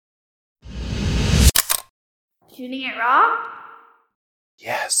Shooting it raw?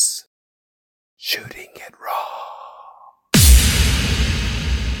 Yes. Shooting it raw.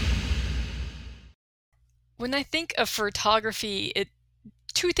 When I think of photography,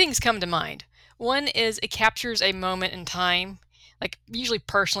 two things come to mind. One is it captures a moment in time, like usually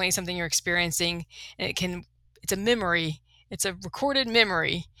personally something you're experiencing, and it's a memory. It's a recorded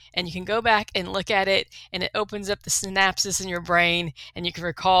memory, and you can go back and look at it, and it opens up the synapses in your brain, and you can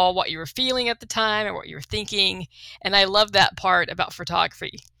recall what you were feeling at the time or what you were thinking. And I love that part about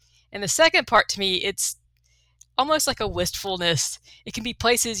photography. And the second part, to me, it's almost like a wistfulness. It can be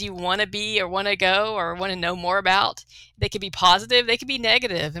places you want to be or want to go or want to know more about. They could be positive, they could be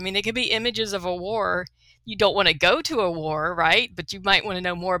negative. I mean, they could be images of a war. You don't want to go to a war, right? But you might want to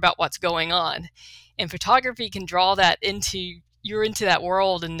know more about what's going on. And photography can draw that into that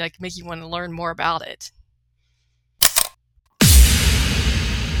world and like make you want to learn more about it.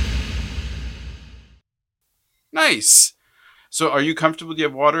 Nice. So are you comfortable? Do you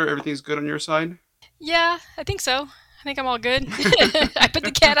have water? Everything's good on your side? Yeah, I think so. I think I'm all good. I put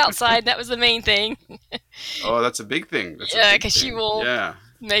the cat outside. That was the main thing. Oh, that's a big thing. Yeah, because she will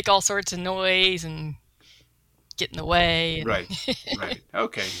make all sorts of noise and get in the way. Right.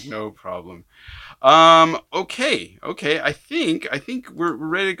 Okay, no problem. Okay. I think we're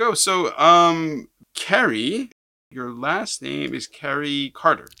ready to go. So, Carrie, your last name is Carrie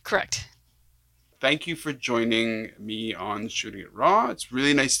Carter. Correct. Thank you for joining me on Shooting It Raw. It's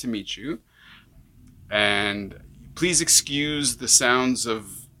really nice to meet you. And please excuse the sounds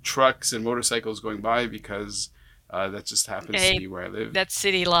of trucks and motorcycles going by because that just happens to be where I live. That's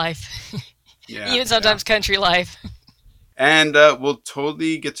city life. Yeah, even sometimes country life. And we'll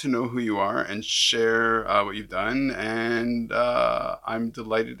totally get to know who you are and share what you've done. And I'm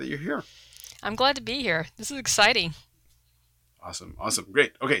delighted that you're here. I'm glad to be here. This is exciting. Awesome.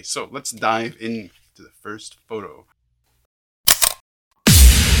 Great. Okay, so let's dive into the first photo.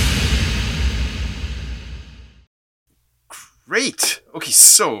 Great. Okay,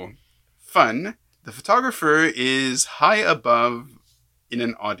 so fun. The photographer is high above in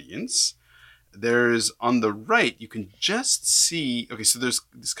an audience. There's on the right, you can just see, okay, so there's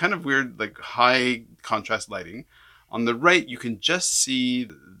this kind of weird, like high contrast lighting. On the right, you can just see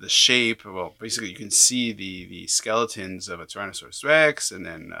the shape. Well, basically, you can see the skeletons of a Tyrannosaurus Rex and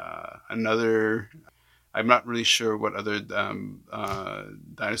then another, I'm not really sure what other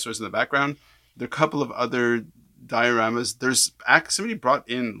dinosaurs in the background. There are a couple of other dioramas. There's somebody brought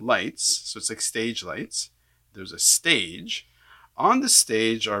in lights, so it's like stage lights. There's a stage. On the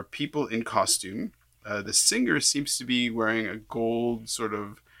stage are people in costume. The singer seems to be wearing a gold sort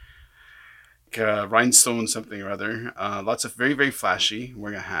of rhinestone something or other. Lots of very, very flashy,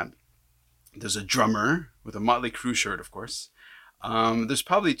 wearing a hat. There's a drummer with a Motley Crue shirt, of course. There's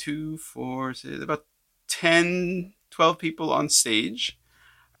probably about 10, 12 people on stage.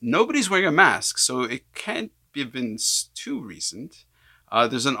 Nobody's wearing a mask, so it can't have been too recent.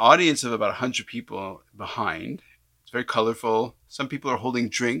 There's an audience of about 100 people behind. It's very colorful. Some people are holding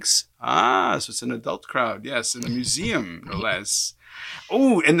drinks. So it's an adult crowd. Yes, in a museum, no less.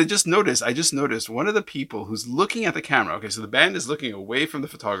 Oh, and I just noticed one of the people who's looking at the camera. Okay, so the band is looking away from the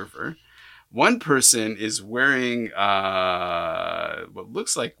photographer. One person is wearing what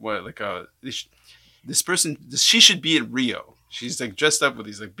looks like this person. She should be in Rio. She's like dressed up with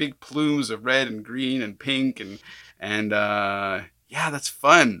these like big plumes of red and green and pink and yeah, that's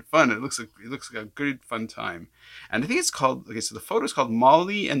fun. It looks like a good fun time. And I think it's called, okay, so the photo is called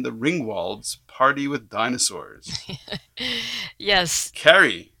Molly and the Ringwalds Party with Dinosaurs. Yes.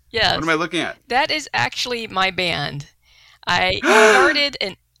 Carrie. Yes. What am I looking at? That is actually my band. I started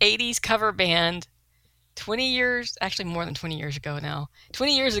an 80s cover band 20 years, actually more than 20 years ago now.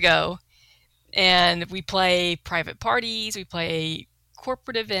 20 years ago. And we play private parties, we play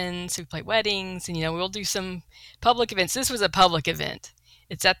corporate events, we play weddings, and we'll do some public events. This was a public event.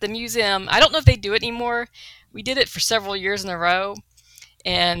 It's at the museum. I don't know if they do it anymore. We did it for several years in a row,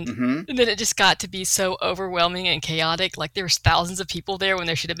 and then it just got to be so overwhelming and chaotic. Like there was thousands of people there when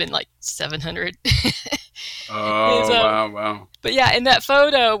there should have been like 700. Wow. But yeah, in that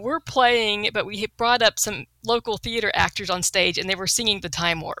photo, we're playing, but we brought up some local theater actors on stage, and they were singing the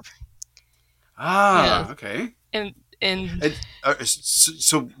Time Warp. Okay. And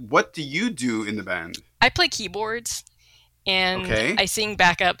so what do you do in the band? I play keyboards and I sing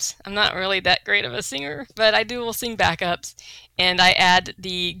backups. I'm not really that great of a singer, but I will sing backups, and I add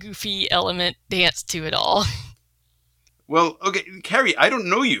the goofy element dance to it all. Well, okay, Carrie, I don't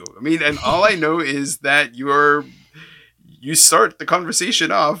know you. I mean, and all I know is that you start the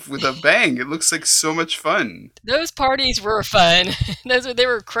conversation off with a bang. It looks like so much fun. Those parties were fun. They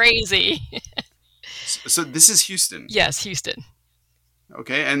were crazy. So this is Houston. Yes, Houston.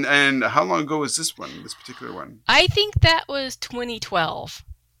 Okay, and how long ago was this one? This particular one? I think that was 2012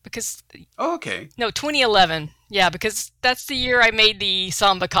 because Oh, okay. no, 2011. Yeah, because that's the year I made the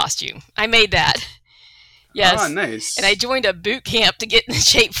samba costume. I made that. Ah, Yes. nice. And I joined a boot camp to get in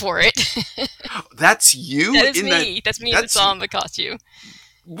shape for it. That's you. That is in me. That's me in the that's- samba costume.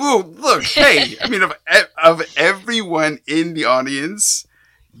 Whoa! Look, hey. I mean, of everyone in the audience,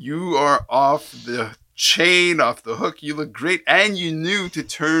 you are off the chain, off the hook. You look great, and you knew to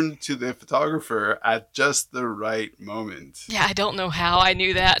turn to the photographer at just the right moment. Yeah, I don't know how I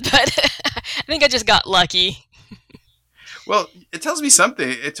knew that, but I think I just got lucky. Well, it tells me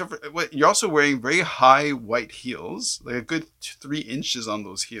something. You're also wearing very high white heels, like a good 3 inches on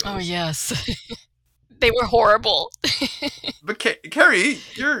those heels. Oh, yes. They were horrible. But Carrie,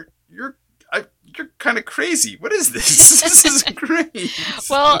 you're kind of crazy. What is this? This is great.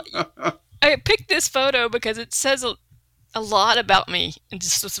 Well, I picked this photo because it says a lot about me in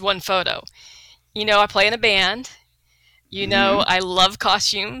just this one photo. You know, I play in a band. You know, I love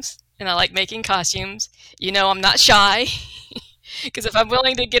costumes and I like making costumes. You know, I'm not shy because if I'm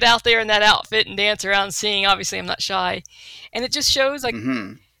willing to get out there in that outfit and dance around singing, obviously I'm not shy. And it just shows like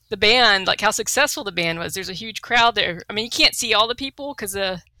the band, like how successful the band was. There's a huge crowd there. I mean, you can't see all the people because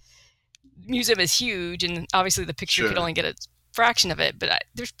the museum is huge and obviously the picture could only get a fraction of it, but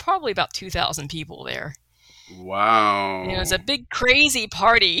there's probably about 2,000 people there. Wow. You know, it's a big crazy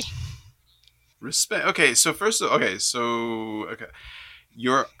party. Respect. Okay, so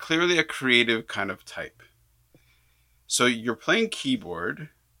you're clearly a creative kind of type. So you're playing keyboard.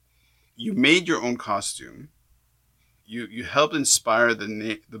 You made your own costume. You helped inspire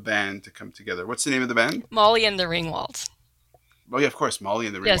the band to come together. What's the name of the band? Molly and the Ringwalds. Oh yeah, of course, Molly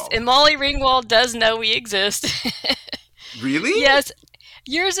and the Ringwald. Yes, and Molly Ringwald does know we exist. Really? Yes.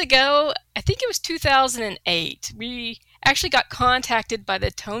 Years ago, I think it was 2008, we actually got contacted by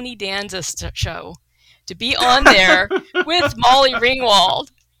the Tony Danza show to be on there with Molly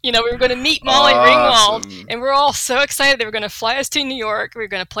Ringwald. You know, we were going to meet Molly Ringwald, and we're all so excited. They were going to fly us to New York. We were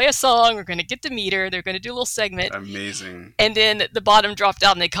going to play a song. We were going to get to meet her. They were going to do a little segment. Amazing. And then the bottom dropped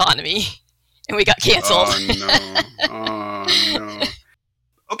out in the economy, and we got canceled. Oh, no. Oh, no.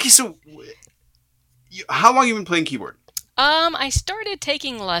 Okay, so how long have you been playing keyboard? I started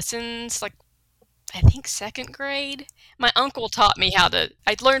taking lessons, like, I think 2nd grade. My uncle taught me I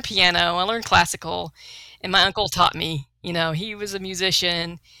learned piano, I learned classical, and my uncle taught me. You know, he was a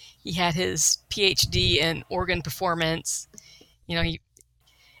musician. He had his PhD in organ performance. You know,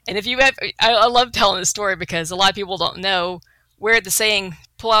 and if you have, I love telling this story because a lot of people don't know where the saying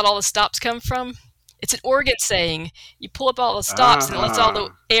 "pull out all the stops" come from. It's an organ saying. You pull up all the stops and it lets all the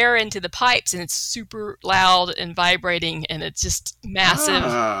air into the pipes, and it's super loud and vibrating, and it's just massive.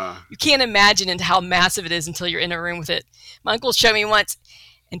 You can't imagine how massive it is until you're in a room with it. My uncle showed me once,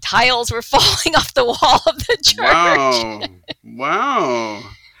 and tiles were falling off the wall of the church. Wow.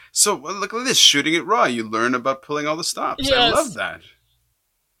 So look at this, shooting it raw. You learn about pulling all the stops. Yes. I love that.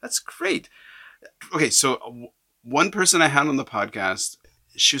 That's great. Okay, so one person I had on the podcast,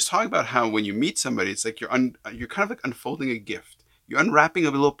 she was talking about how when you meet somebody, it's like you're kind of like unfolding a gift. You're unwrapping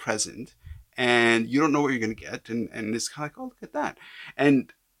a little present, and you don't know what you're going to get, and it's kind of like, oh, look at that,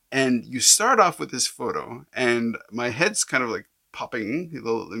 and you start off with this photo, and my head's kind of like popping, a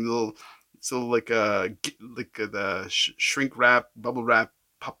little, so like the shrink wrap, bubble wrap,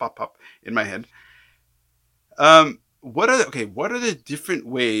 pop in my head. What are the different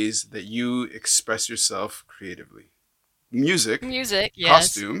ways that you express yourself creatively? Music,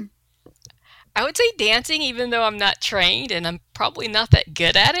 yes. Costume. I would say dancing, even though I'm not trained and I'm probably not that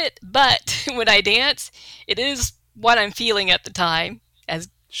good at it. But when I dance, it is what I'm feeling at the time, as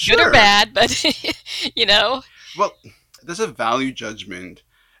good or bad. But you know, well, there's a value judgment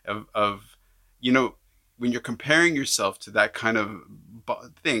of you know, when you're comparing yourself to that kind of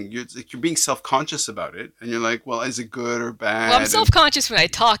thing, you're being self-conscious about it, and you're like, well, is it good or bad? Well, I'm self-conscious when I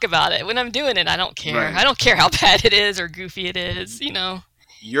talk about it. When I'm doing it, I don't care. Right. I don't care how bad it is or goofy it is, you know.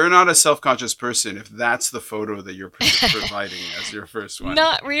 You're not a self-conscious person if that's the photo that you're providing as your first one.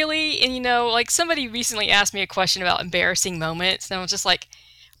 Not really. And, you know, like somebody recently asked me a question about embarrassing moments, and I was just like,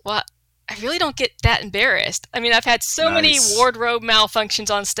 well, I really don't get that embarrassed. I mean, I've had so many wardrobe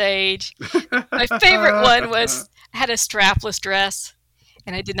malfunctions on stage. My favorite one was I had a strapless dress,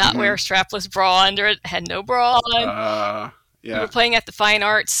 and I did not wear a strapless bra under it. I had no bra on. We were playing at the Fine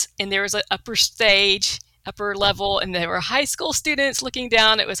Arts, and there was an upper level, and there were high school students looking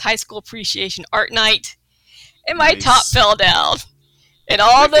down. It was High School Appreciation Art Night, and my top fell down. And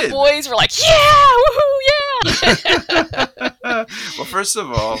all the boys were like, yeah, woohoo, yeah. Well, first of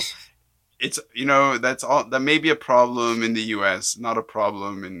all, it's that's all. That may be a problem in the U.S., not a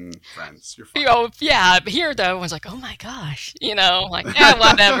problem in France. You're fine. Yeah, but here though, everyone's like, oh my gosh, like, yeah,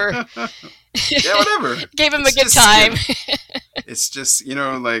 whatever. Yeah, whatever. Gave him It's a good just time. skin. It's just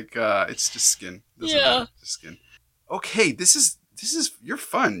it's just skin. Doesn't Yeah. matter. Just skin. Okay, this is you're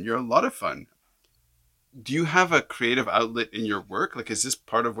fun. You're a lot of fun. Do you have a creative outlet in your work? Like, is this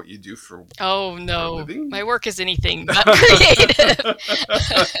part of what you do for Oh a no, living? my work is anything but creative.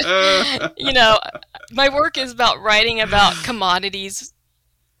 My work is about writing about commodities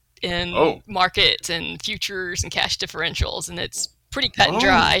in Oh. markets and futures and cash differentials, and it's pretty cut and Oh.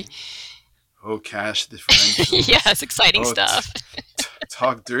 dry. Oh, cash differentials. Yeah, it's exciting Oh, stuff.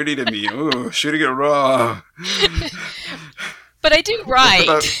 Talk dirty to me. Oh, shooting it raw. But I do write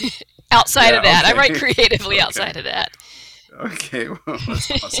outside of Yeah, that. I write okay. creatively Okay. outside of that. Okay, well,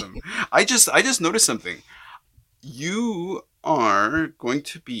 that's awesome. I just noticed something. You are going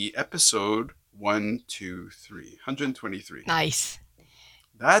to be episode 123. Nice.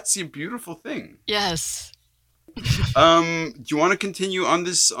 That's a beautiful thing. Yes. Do you want to continue on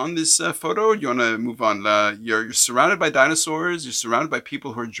this photo? Do you want to move on? You're surrounded by dinosaurs. You're surrounded by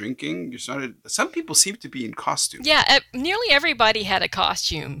people who are drinking. You're surrounded. Some people seem to be in costume. Yeah, nearly everybody had a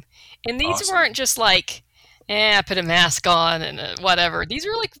costume. And these Awesome. weren't just like, I put a mask on and whatever. These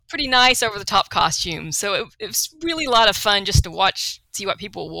were like pretty nice over the top costumes. So it was really a lot of fun just to see what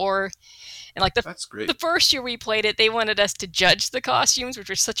people wore. And like That's great. the first year we played it, they wanted us to judge the costumes, which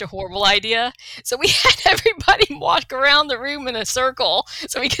was such a horrible idea. So we had everybody walk around the room in a circle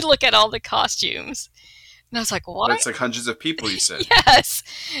so we could look at all the costumes. And I was like, what? That's like hundreds of people, you said. Yes.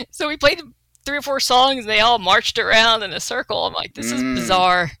 So we played 3 or 4 songs and they all marched around in a circle. I'm like, this is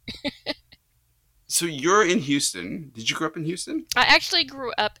bizarre. So you're in Houston. Did you grow up in Houston? I actually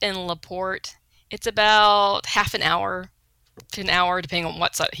grew up in LaPorte. It's about half an hour to an hour, depending on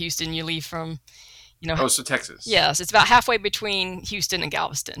what side of Houston you leave from. Oh, so Texas. Yes, it's about halfway between Houston and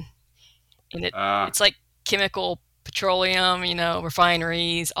Galveston. And it's like chemical, petroleum,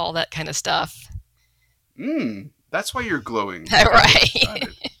 refineries, all that kind of stuff. That's why you're glowing. Right. Got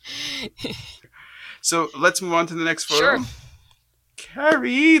it. So let's move on to the next photo. Sure.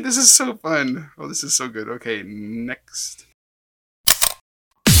 Carrie, this is so fun. Oh, this is so good. Okay, next.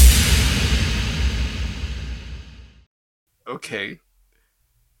 Okay.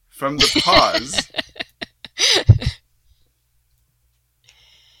 From the pause,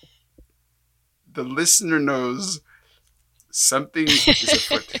 the listener knows something is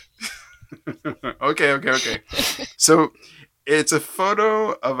afoot. Okay. So it's a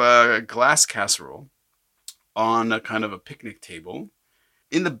photo of a glass casserole on a kind of a picnic table.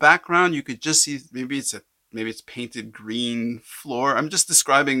 In the background, you could just see maybe it's painted green floor. I'm just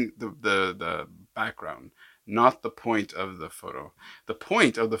describing the background, not the point of the photo. The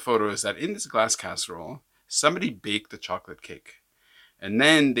point of the photo is that in this glass casserole, somebody baked a chocolate cake, and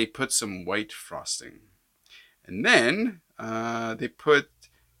then they put some white frosting, and then they put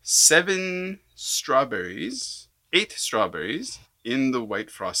 8 strawberries in the white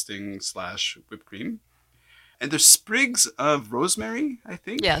frosting / whipped cream. And there's sprigs of rosemary, I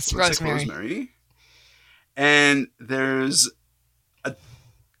think. Yes, Looks like rosemary. And there's a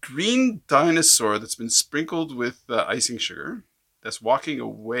green dinosaur that's been sprinkled with icing sugar that's walking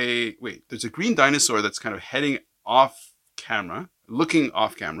away. Wait, there's a green dinosaur that's kind of heading off camera, looking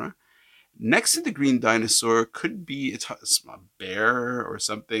off camera. Next to the green dinosaur could be a bear or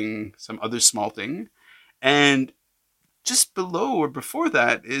something, some other small thing. And just below or before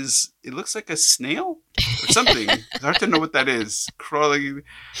that it looks like a snail or something. It's hard to know what that is. Crawling.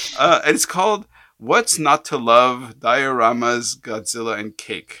 And it's called What's Not to Love? Dioramas, Godzilla, and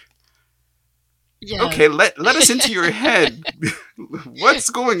Cake. Yeah. Okay, let us into your head. What's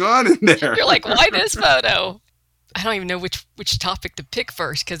going on in there? You're like, why this photo? I don't even know which topic to pick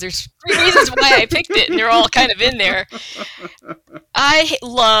first because there's 3 reasons why I picked it, and they're all kind of in there. I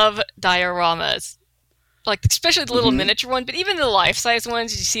love dioramas. Like, especially the little miniature one, but even the life-size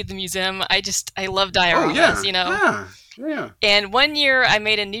ones you see at the museum, I love dioramas, Yeah. And one year I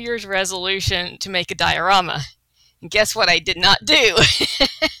made a New Year's resolution to make a diorama. And guess what I did not do?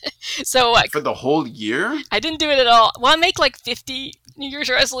 So for the whole year? I didn't do it at all. Well, I make like 50 New Year's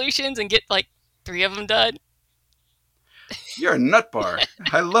resolutions and get like 3 of them done. You're a nut bar.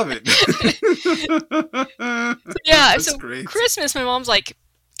 I love it. Yeah, That's so great. Christmas, my mom's like,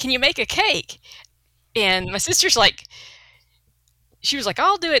 can you make a cake? And my sister's like, she was like,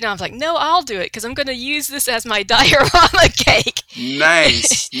 I'll do it. And I was like, no, I'll do it because I'm going to use this as my diorama cake.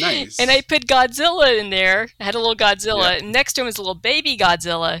 Nice. And I put Godzilla in there. I had a little Godzilla. Yeah. And next to him is a little baby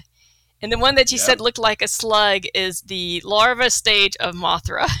Godzilla. And the one that you said looked like a slug is the larva stage of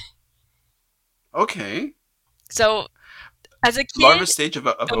Mothra. Okay. So as a Larva kid, stage of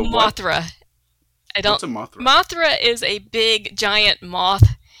a a what? Mothra. I don't. What's a Mothra? Mothra is a big giant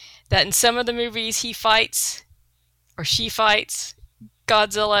moth that in some of the movies he fights or she fights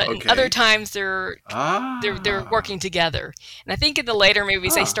Godzilla, and other Okay. times they're Ah. working together. And I think in the later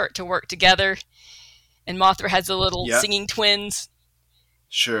movies they Ah. start to work together, and Mothra has the little Yeah. singing twins,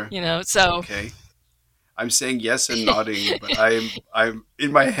 Sure. So Okay. I'm saying yes and nodding, but I'm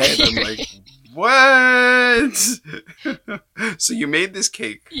in my head. I'm like, what? So you made this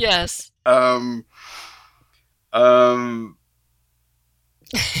cake. yes. Um. Um.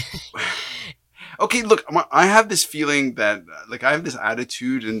 Okay. Look, I have this feeling that, like, I have this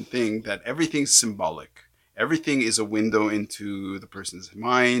attitude and thing that everything's symbolic. Everything is a window into the person's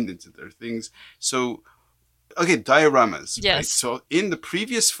mind, into their things. So okay, dioramas, right? Yes. So in the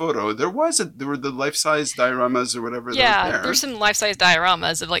previous photo, there were the life size dioramas or whatever that was Yeah, there's there. some life-size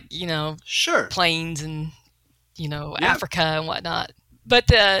dioramas of like, Sure. plains and, Yeah. Africa and whatnot. But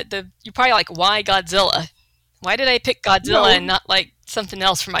you're probably like, why Godzilla? Why did I pick Godzilla and No. not like something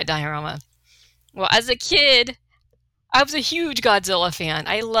else for my diorama? Well, as a kid, I was a huge Godzilla fan.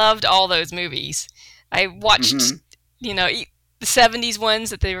 I loved all those movies. I watched, Mm-hmm. the '70s ones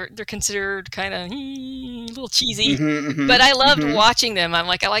that they're considered kind of a little cheesy, Mm-hmm. but I Mm-hmm. loved Mm-hmm. watching them. I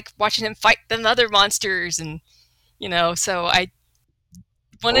like watching him fight them other monsters, and so I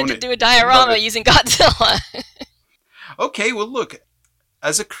wanted Own to it. do a Love diorama it. using Godzilla. Okay. Well, look,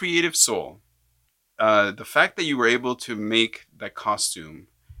 as a creative soul, the fact that you were able to make that costume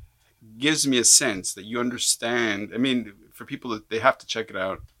gives me a sense that you understand. I mean, for people that they have to check it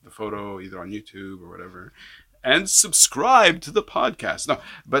out, the photo either on YouTube or whatever, and subscribe to the podcast. No,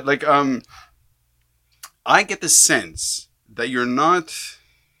 but like, I get the sense that you're not,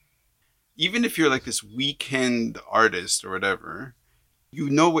 even if you're like this weekend artist or whatever, you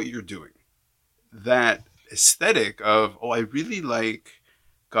know what you're doing. That aesthetic of, oh, I really like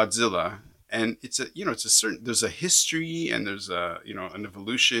Godzilla, and it's a certain, there's a history and there's a, an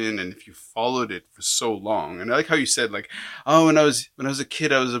evolution, and if you followed it for so long, and I like how you said, like, oh, when I was a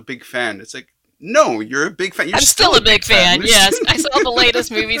kid I was a big fan. It's like, no, you're a big fan, you're I'm still still a a big big fan. fan. Yes, I saw the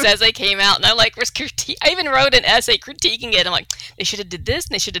latest movies as they came out, and I like was I even wrote an essay critiquing it. I'm like, they should have did this,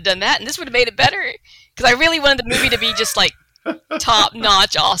 and they should have done that, and this would have made it better. Because I really wanted the movie to be just like top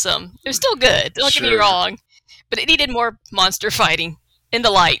notch awesome. It was still good. Don't get me Sure. wrong, but it needed more monster fighting in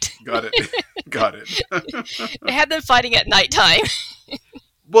the light. Got it. Got it. They had them fighting at nighttime.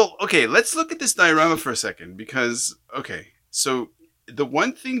 Well, okay, let's look at this diorama for a second because, okay, so the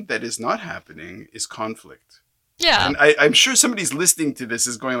one thing that is not happening is conflict. Yeah, And I'm sure somebody's listening to this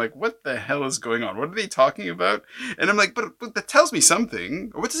is going like, what the hell is going on? What are they talking about? And I'm like, but that tells me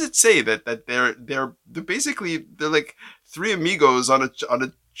something. Or what does it say? That they're basically, they're like three amigos on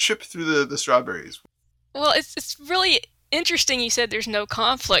a trip through the strawberries. well, it's really interesting. You said there's no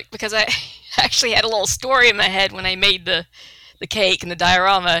conflict because I actually had a little story in my head when I made the cake and the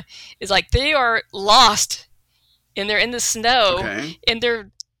diorama. Is like they are lost and they're in the snow Okay. and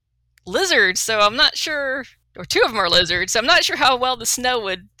they're lizards. So I'm not sure, or two of them are lizards. So I'm not sure how well the snow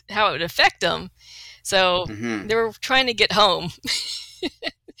how it would affect them. So Mm-hmm. they were trying to get home.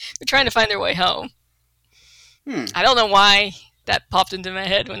 They're trying to find their way home. Hmm. I don't know why that popped into my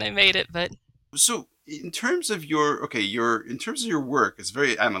head when I made it, but So in terms of your, okay, in terms of your work, it's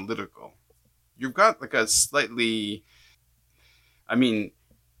very analytical. You've got like a slightly, I mean,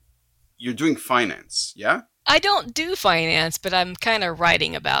 you're doing finance, yeah? I don't do finance, but I'm kind of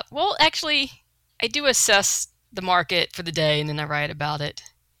writing about. Well, actually, I do assess the market for the day and then I write about it.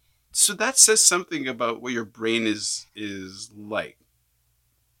 So that says something about what your brain is like.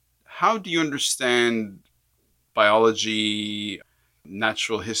 How do you understand biology,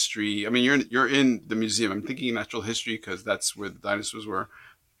 natural history? I mean, you're in the museum. I'm thinking natural history because that's where the dinosaurs were.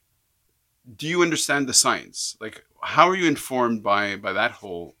 Do you understand the science? Like, how are you informed by that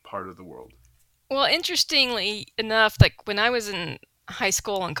whole part of the world? Well, interestingly enough, like when I was in high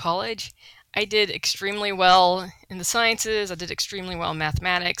school and college, I did extremely well in the sciences. I did extremely well in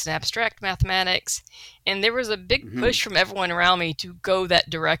mathematics and abstract mathematics. And there was a big Mm-hmm. push from everyone around me to go that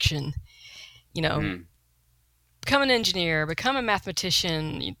direction. You know, Mm-hmm. become an engineer, become a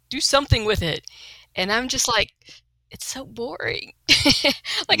mathematician, do something with it. And I'm just like, it's so boring.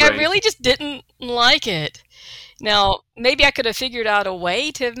 Like, I Right. really just didn't like it. Now, maybe I could have figured out a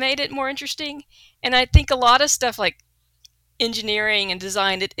way to have made it more interesting. And I think a lot of stuff like engineering and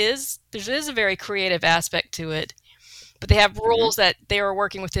design, there is a very creative aspect to it. But they have Mm-hmm. rules that they are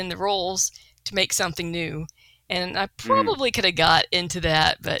working within the rules to make something new. And I Mm-hmm. probably could have got into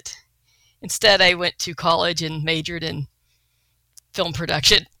that, but instead I went to college and majored in film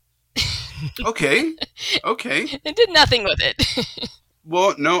production. Okay. Okay. and did nothing with it.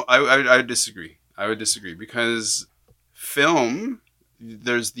 Well, no, I would disagree. I would disagree because film,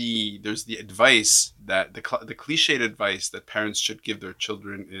 there's the advice that the cliched advice that parents should give their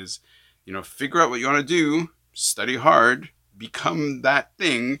children is, figure out what you want to do, study hard, become that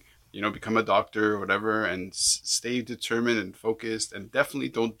thing, become a doctor or whatever, and stay determined and focused, and definitely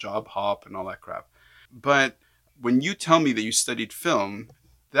don't job hop and all that crap. But when you tell me that you studied film,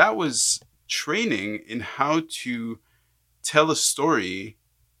 that was training in how to tell a story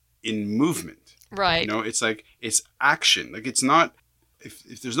in movement. Right. It's like it's action. Like it's not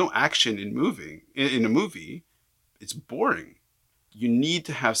if there's no action in moving in a movie, it's boring. You need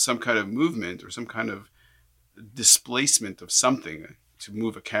to have some kind of movement or some kind of displacement of something to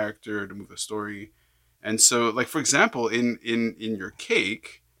move a character, to move a story. And so, like for example, in your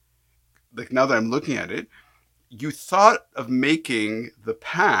cake, like now that I'm looking at it, you thought of making the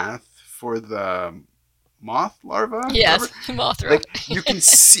path for the moth larva. Yes, Whatever. Mothra. Like you can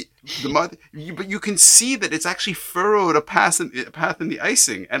see the moth, but you can see that it's actually furrowed a path in the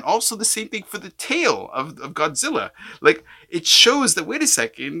icing, and also the same thing for the tail of Godzilla. Like it shows that wait a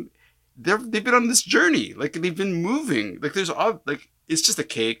second, they've been on this journey. Like they've been moving. Like like it's just a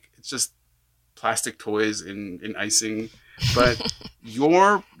cake. It's just plastic toys in icing, but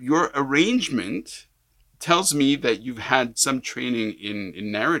your arrangement tells me that you've had some training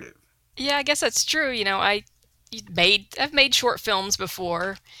in narrative. Yeah, I guess that's true. I've made short films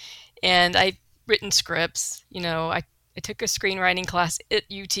before, and I've written scripts. I took a screenwriting class at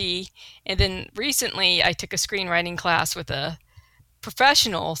UT, and then recently I took a screenwriting class with a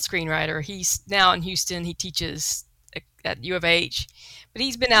professional screenwriter. He's now in Houston. He teaches at U of H, but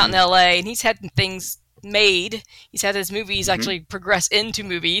he's been out in LA and he's had things made. He's had his movies actually progress into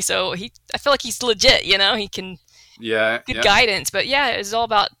movies, so I feel like he's legit. He can good guidance. But yeah, it's all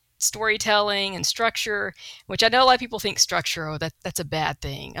about storytelling and structure, which I know a lot of people think structure, that's a bad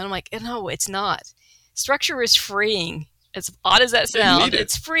thing. And I'm like, no, it's not. Structure is freeing. As odd as that sounds,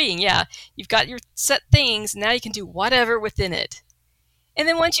 it's freeing. Yeah, you've got your set things. Now you can do whatever within it. And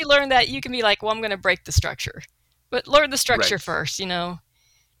then once you learn that, you can be like, well, I'm going to break the structure. But learn the structure first, So yeah.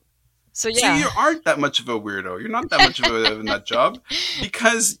 So you aren't that much of a weirdo. You're not that much of a in that job,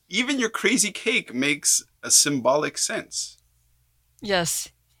 because even your crazy cake makes a symbolic sense. Yes.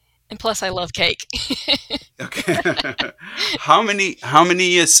 And plus, I love cake. Okay. How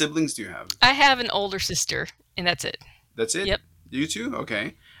many siblings do you have? I have an older sister, and that's it. That's it? Yep. You two?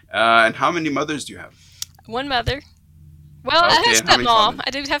 Okay. And how many mothers do you have? One mother. Well, I have stepmom. I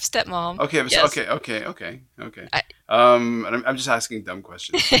do have stepmom. Okay. Yes. Okay. And I'm just asking dumb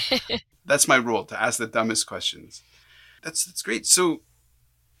questions. That's my role, to ask the dumbest questions. That's great. So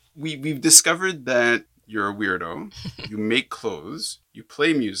we've discovered that you're a weirdo. You make clothes. You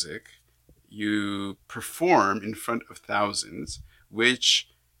play music. You perform in front of thousands, which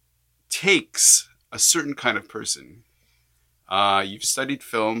takes a certain kind of person. You've studied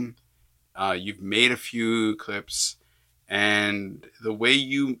film. You've made a few clips. And the way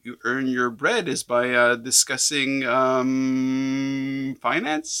you earn your bread is by discussing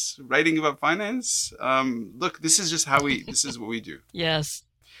finance, writing about finance. Look, this is what we do. Yes.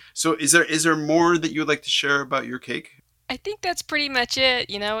 So is there more that you would like to share about your cake? I think that's pretty much it.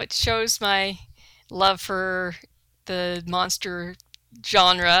 It shows my love for the monster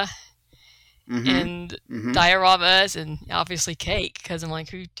genre and dioramas and obviously cake, because I'm like,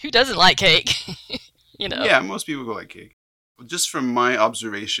 who doesn't like cake? Yeah, most people go like cake. Just from my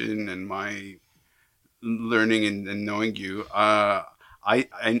observation and my learning and knowing you, I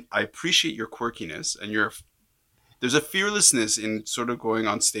appreciate your quirkiness, and there's a fearlessness in sort of going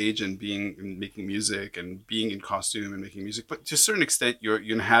on stage and making music and being in costume and making music. But to a certain extent, you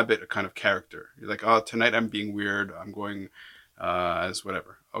inhabit a kind of character. You're like, oh, tonight I'm being weird. I'm going as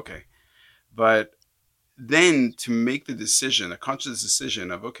whatever. Okay. But then to make the decision, a conscious decision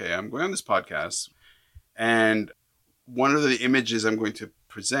of, okay, I'm going on this podcast, and one of the images I'm going to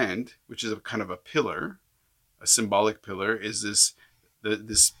present, which is a kind of a pillar, a symbolic pillar, is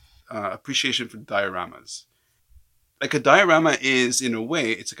this appreciation for dioramas. Like a diorama is, in a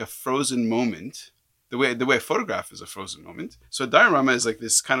way, it's like a frozen moment. The way a photograph is a frozen moment. So a diorama is like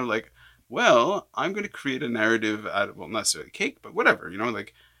this kind of like, well, I'm going to create a narrative out of, well, not necessarily cake, but whatever,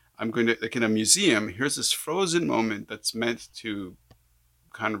 like I'm going to, like in a museum, here's this frozen moment that's meant to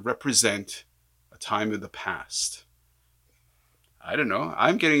kind of represent a time of the past. I don't know.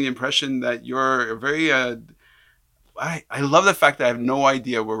 I'm getting the impression that you're very, I love the fact that I have no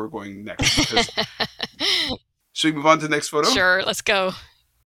idea where we're going next. Because should we move on to the next photo? Sure, let's go.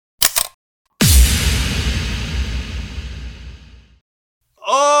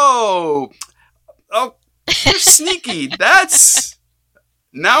 Oh, sneaky. That's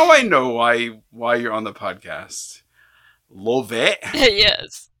now I know why you're on the podcast. Love it.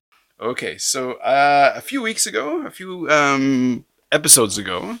 Yes. Okay, so a few episodes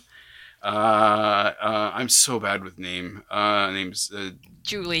ago, I'm so bad with names.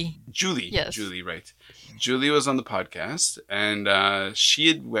 Julie. Julie. Yes. Julie, right. Julie was on the podcast, and she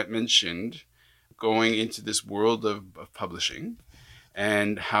had mentioned going into this world of publishing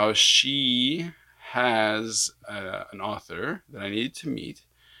and how she has an author that I needed to meet.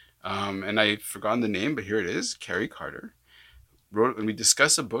 And I've forgotten the name, but here it is, Carrie Carter. Wrote, and we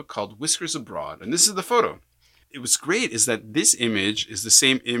discussed a book called Whiskers Abroad. And this is the photo. It was great is that this image is the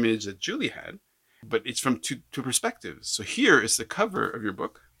same image that Julie had, but it's from two perspectives. So here is the cover of your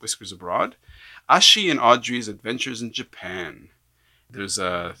book, Whiskers Abroad, Ashi and Audrey's Adventures in Japan. There's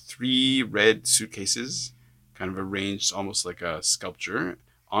 3 red suitcases, kind of arranged almost like a sculpture.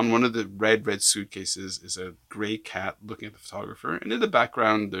 On one of the red suitcases is a gray cat looking at the photographer. And in the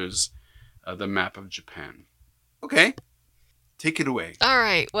background, there's the map of Japan. Okay. Take it away. All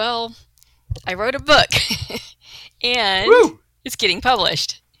right. Well, I wrote a book and Woo! It's getting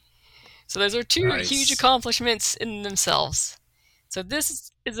published. So those are 2 Nice. huge accomplishments in themselves. So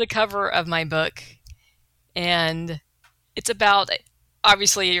this is the cover of my book, and it's about,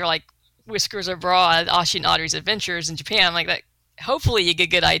 obviously you're like, Whiskers Abroad, Ashi and Audrey's Adventures in Japan. Like that. Hopefully you get a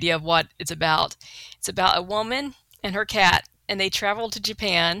good idea of what it's about. It's about a woman and her cat, and they travel to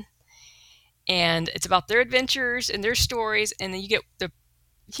Japan, and it's about their adventures and their stories, and then you get the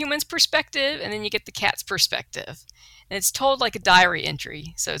human's perspective, and then you get the cat's perspective. And it's told like a diary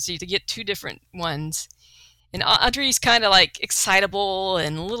entry, so you get 2 different ones. And Audrey's kind of like excitable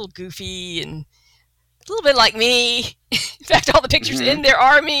and a little goofy and a little bit like me. In fact, all the pictures in there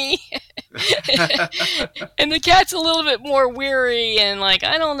are me. And the cat's a little bit more weary and like,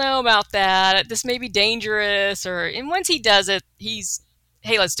 I don't know about that. This may be dangerous. And once he does it, he's,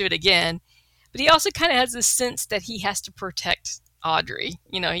 hey, let's do it again. But he also kind of has this sense that he has to protect Audrey.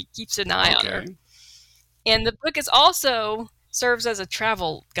 He keeps an eye on her. And the book is also serves as a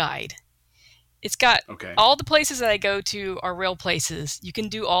travel guide. It's got all the places that I go to are real places. You can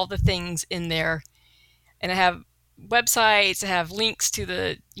do all the things in there. And I have websites, I have links to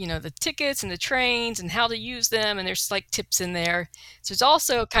the tickets and the trains and how to use them. And there's like tips in there. So it's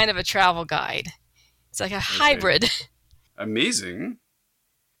also kind of a travel guide. It's like a hybrid. Amazing.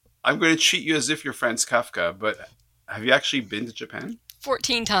 I'm going to treat you as if you're Franz Kafka, but have you actually been to Japan?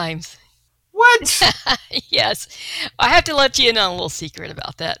 14 times. What? Yes. I have to let you in on a little secret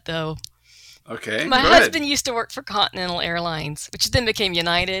about that, though. Okay. My husband used to work for Continental Airlines, which then became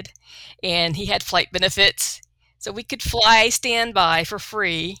United, and he had flight benefits. So we could fly standby for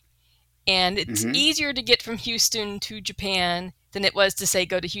free, and it's easier to get from Houston to Japan than it was to, say,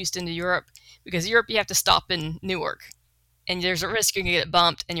 go to Houston to Europe, because Europe you have to stop in Newark, and there's a risk you're going to get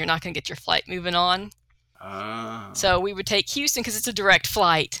bumped, and you're not going to get your flight moving on. So we would take Houston because it's a direct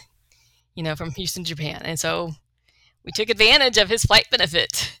flight, from Houston to Japan. And so we took advantage of his flight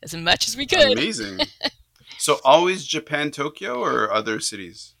benefit as much as we could. Amazing. So always Japan, Tokyo, or other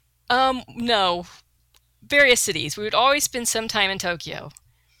cities? No. Various cities. We would always spend some time in Tokyo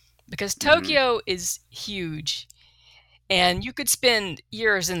because Tokyo is huge. And you could spend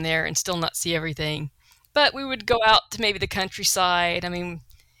years in there and still not see everything. But we would go out to maybe the countryside. I mean,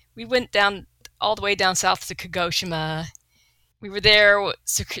 we went all the way down south to Kagoshima. We were there when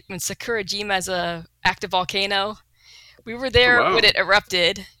Sakurajima is an active volcano. We were there when it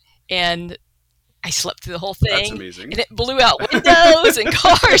erupted, and I slept through the whole thing. That's amazing. And it blew out windows and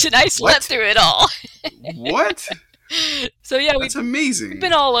cars, and I slept through it all. What? So yeah, that's amazing. We've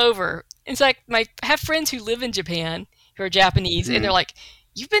been all over. It's like I have friends who live in Japan who are Japanese, and they're like,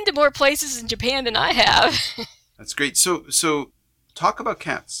 "You've been to more places in Japan than I have." That's great. So talk about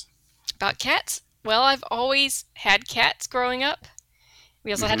cats. About cats? Well, I've always had cats growing up.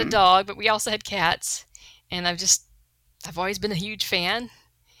 We also had a dog, but we also had cats. And I've always been a huge fan.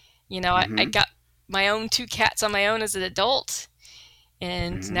 I got my own 2 cats on my own as an adult.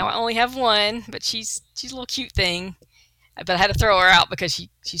 And now I only have one, but she's a little cute thing. But I had to throw her out because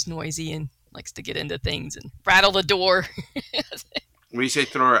she's noisy and likes to get into things and rattle the door. When you say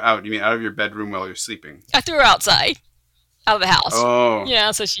throw her out, you mean out of your bedroom while you're sleeping? I threw her outside, out of the house. Oh.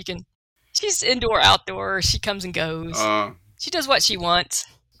 Yeah, so she's indoor, outdoor. She comes and goes. She does what she wants.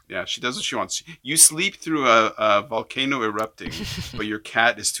 Yeah, she does what she wants. You sleep through a volcano erupting, but your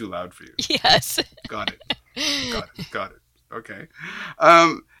cat is too loud for you. Yes. Got it. Okay.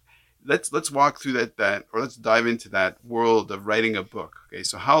 Let's walk through that, or let's dive into that world of writing a book. Okay,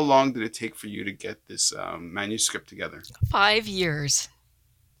 so how long did it take for you to get this manuscript together? 5 years.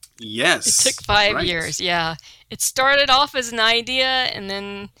 It took Yes, 5 years, right. yeah. It started off as an idea, and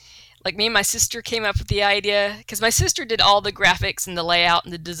then, like, me and my sister came up with the idea, because my sister did all the graphics and the layout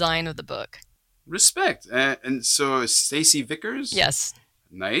and the design of the book. Respect. And so Stacy Vickers, Yes.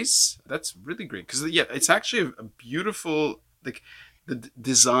 nice. That's really great because yeah, it's actually a beautiful like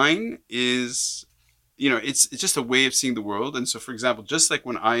design is it's just a way of seeing the world. And so for example, just like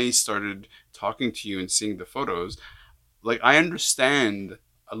when I started talking to you and seeing the photos, like I understand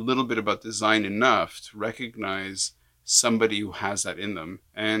a little bit about design enough to recognize somebody who has that in them.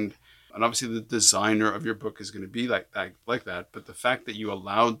 And obviously the designer of your book is going to be like that, but the fact that you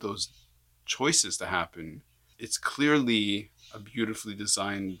allowed those choices to happen, it's clearly a beautifully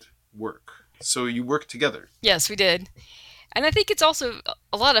designed work. So you work together. Yes, we did. And I think it's also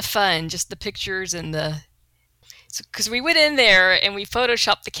a lot of fun, just the pictures and the. Because we went in there and we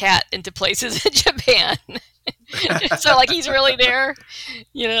photoshopped the cat into places in Japan. So, like, he's really there,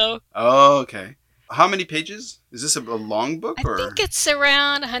 you know. Oh, okay. How many pages? Is this a long book I think or it's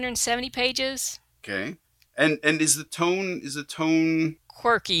around 170 pages. okay? And is the tone?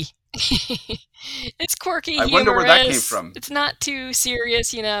 Quirky. It's quirky, I wonder where that came humorous. from. It's not too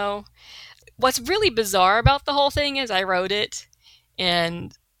serious, you know. What's really bizarre about the whole thing is I wrote it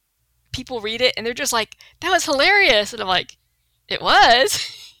and people read it and they're just like, that was hilarious. And I'm like, it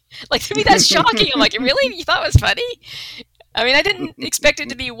was? Like, to me, that's shocking. I'm like, really? You thought it was funny? I mean, I didn't expect it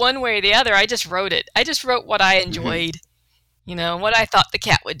to be one way or the other. I just wrote it. I just wrote what I enjoyed, what I thought the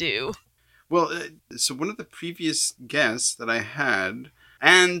cat would do. Well, so one of the previous guests that I had,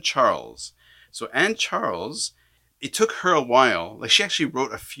 Anne Charles. So Anne Charles, it took her a while. Like she actually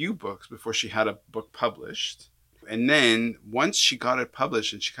wrote a few books before she had a book published. And then once she got it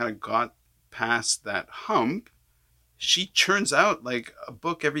published and she kind of got past that hump, she churns out like a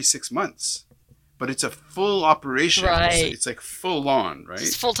book every 6 months. But it's a full operation. Right. It's like full on, right?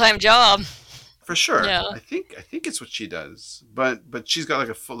 It's a full-time job. For sure. Yeah. I think it's what she does. But she's got like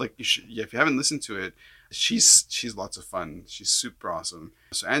a full like you should, yeah, if you haven't listened to it, she's lots of fun. She's super awesome.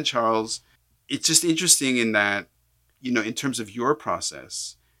 So Anne Charles, it's just interesting in that, in terms of your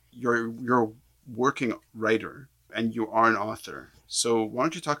process, you're a working writer and you are an author. So why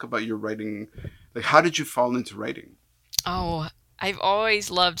don't you talk about your writing? Like how did you fall into writing? Oh, I've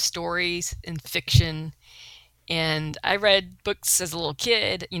always loved stories and fiction. And I read books as a little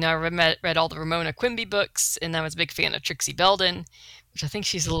kid. I read all the Ramona Quimby books, and I was a big fan of Trixie Belden, which I think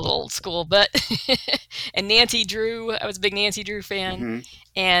she's a little old school, but and Nancy Drew. I was a big Nancy Drew fan. Hmm.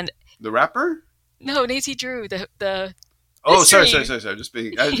 And The rapper? no, Nancy Drew, the Oh, sorry. mystery. I was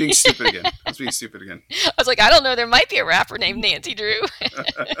being stupid again. I was like, I don't know, there might be a rapper named Nancy Drew.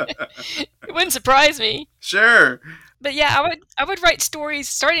 It wouldn't surprise me. Sure. But yeah, I would write stories.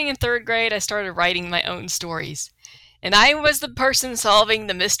 Starting in third grade, I started writing my own stories. And I was the person solving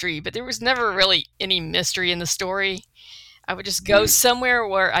the mystery, but there was never really any mystery in the story. I would just go Mm. somewhere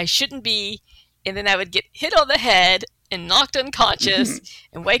where I shouldn't be, and then I would get hit on the head and knocked unconscious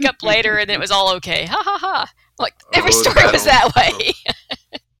and wake up later and it was all okay. Ha ha ha. Like every Oh, story that was old that trope. way.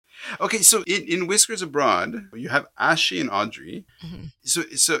 Okay, so in Whiskers Abroad, you have Ashley and Audrey. Mhm.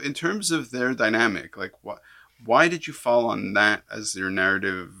 So in terms of their dynamic, like why did you fall on that as your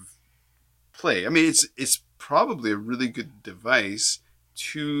narrative play? I mean, it's probably a really good device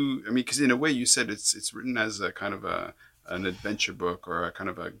to. I mean, because in a way, you said it's written as a kind of an adventure book or a kind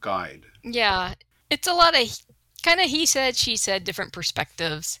of a guide. Yeah, it's a lot of kind of he said, she said, different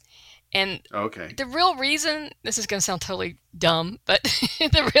perspectives. And Okay. the real reason, this is going to sound totally dumb, but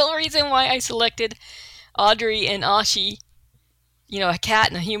the real reason why I selected Audrey and Ashi, a cat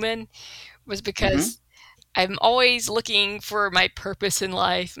and a human, was Mm-hmm. because I'm always looking for my purpose in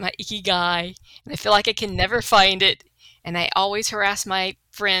life, my ikigai, and I feel like I can never find it. And I always harass my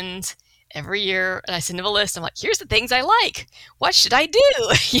friends every year, and I send them a list. I'm like, here's the things I like. What should I do?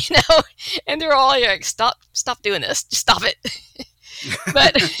 And they're all like, stop doing this. Just stop it.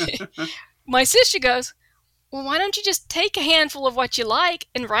 But my sister goes, well, why don't you just take a handful of what you like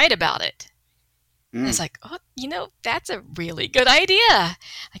and write about it? And I was Mm. like, oh, that's a really good idea.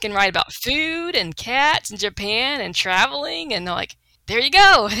 I can write about food and cats in Japan and traveling. And I'm like, there you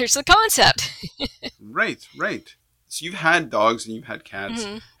go. There's the concept. Right, right. So you've had dogs and you've had cats.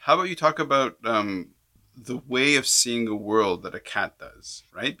 Hmm. How about you talk about the way of seeing a world that a cat does,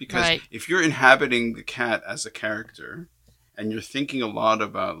 right? Because Right. if you're inhabiting the cat as a character and you're thinking a lot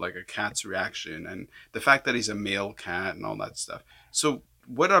about like a cat's reaction and the fact that he's a male cat and all that stuff. So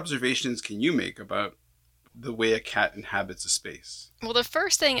what observations can you make about the way a cat inhabits a space? Well, the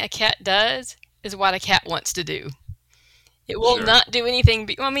first thing a cat does is what a cat wants to do. It will Sure. not do anything.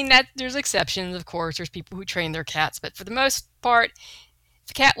 Well, I mean, that there's exceptions, of course. There's people who train their cats, but for the most part, if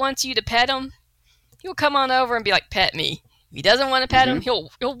the cat wants you to pet him, he'll come on over and be like, "Pet me." If he doesn't want to pet him, Mm-hmm.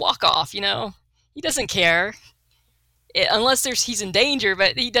 he'll walk off. He doesn't care. Unless he's in danger,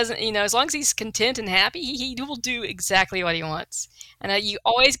 but he doesn't. As long as he's content and happy, he will do exactly what he wants. And you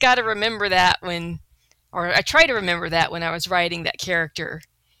always got to remember that or I try to remember that when I was writing that character.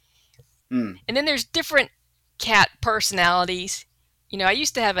 Mm. And then there's different cat personalities. I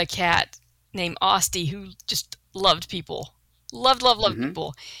used to have a cat named Osty who just loved people. Loved Mm-hmm.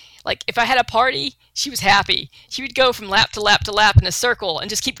 people. Like, if I had a party, she was happy. She would go from lap to lap to lap in a circle and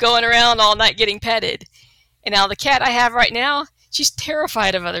just keep going around all night getting petted. And now the cat I have right now, she's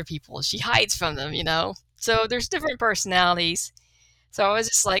terrified of other people. She hides from them, So there's different personalities. So I was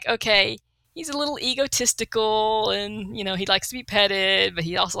just like, okay, he's a little egotistical and, he likes to be petted, but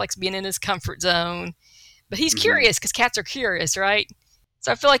he also likes being in his comfort zone. But he's Mm-hmm. curious because cats are curious, right?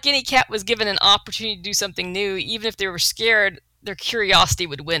 So I feel like any cat was given an opportunity to do something new, even if they were scared, their curiosity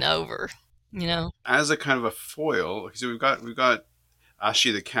would win over, As a kind of a foil, so we've got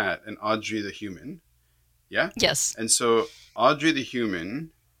Ashi the cat and Audrey the human. Yeah? Yes. And so Audrey the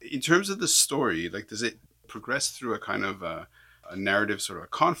human, in terms of the story, like, does it progress through a kind of a narrative, sort of a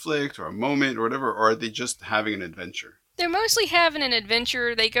conflict or a moment or whatever, or are they just having an adventure? They're mostly having an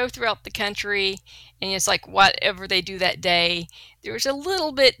adventure. They go throughout the country, and it's like whatever they do that day. There's a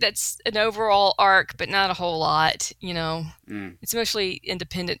little bit that's an overall arc, but not a whole lot, Mm. It's mostly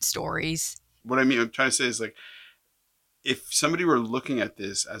independent stories. What I'm trying to say is, like, if somebody were looking at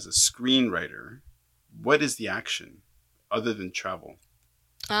this as a screenwriter, what is the action other than travel?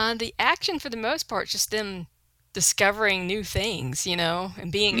 The action, for the most part, is just them discovering new things,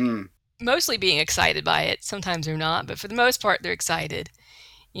 and mostly being excited by it. Sometimes they're not, but for the most part, they're excited,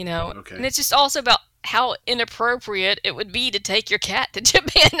 Okay. And it's just also about how inappropriate it would be to take your cat to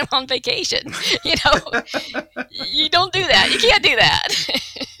Japan on vacation. You don't do that. You can't do that.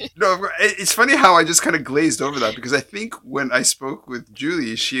 No, it's funny how I just kind of glazed over that, because I think when I spoke with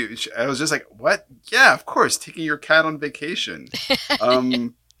Julie, I was just like, "What? Yeah, of course, taking your cat on vacation."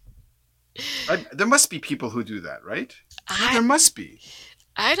 Um, there must be people who do that, right? Yeah, there must be.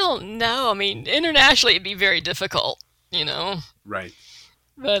 I don't know. I mean, internationally, it'd be very difficult, Right.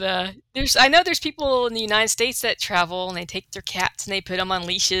 But I know there's people in the United States that travel and they take their cats and they put them on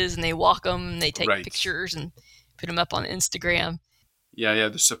leashes and they walk them and they take Right. pictures and put them up on Instagram. Yeah,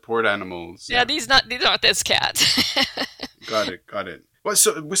 the support animals. Yeah, these aren't this cat. Got it. Well,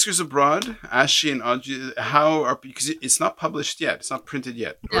 so Whiskers Abroad, Ashi and Audrey, because it's not published yet. It's not printed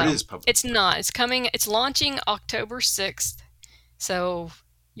yet. Or it No, is published. it's not. It's launching October 6th. So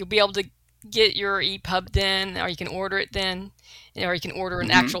you'll be able to get your EPUB then, or you can order it then, or you can order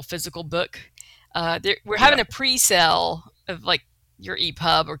an actual physical book. We're having a pre-sale of like your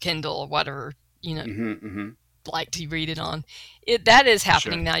EPUB or Kindle or whatever, like to read it on. That is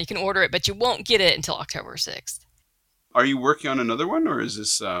happening now. You can order it, but you won't get it until October 6th. Are you working on another one, or is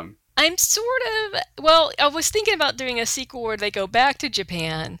this... I'm sort of... Well, I was thinking about doing a sequel where they go back to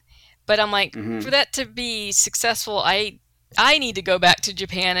Japan, but I'm like, for that to be successful, I need to go back to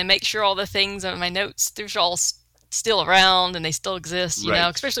Japan and make sure all the things on my notes, they're all still around and they still exist, you know,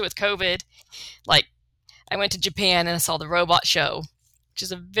 especially with COVID. Like, I went to Japan and I saw the robot show, which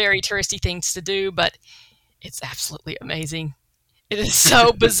is a very touristy thing to do, but it's absolutely amazing. It is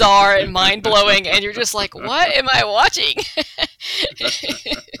so bizarre and mind-blowing, and you're just like, what am I watching?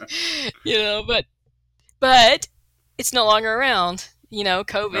 But it's no longer around.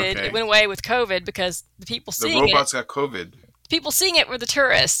 COVID, it went away with COVID because the people seeing it... The robots got COVID. People seeing it were the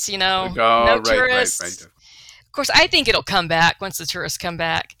tourists, no tourists. Right. Of course, I think it'll come back once the tourists come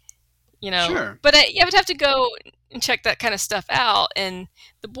back, Sure. But you would have to go and check that kind of stuff out, and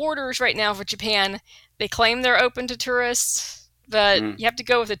the borders right now for Japan, they claim they're open to tourists, but you have to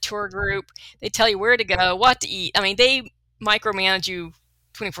go with a tour group. They tell you where to go, what to eat. I mean, they micromanage you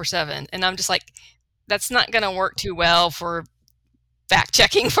 24/7, and I'm just like, that's not going to work too well for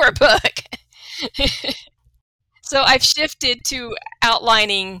fact-checking for a book. So I've shifted to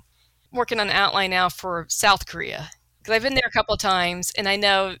working on an outline now for South Korea, because I've been there a couple of times, and I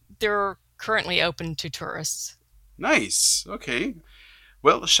know they're currently open to tourists. Nice. Okay.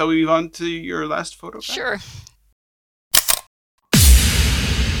 Well, shall we move on to your last photograph? Sure.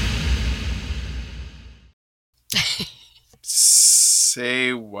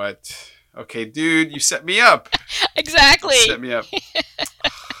 Say what? Okay, dude, you set me up. Exactly. You set me up.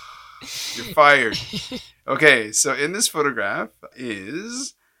 You're fired. Okay, so in this photograph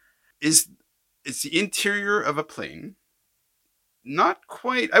it's the interior of a plane. Not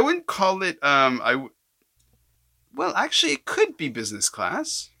quite. I wouldn't call it. Well, actually, it could be business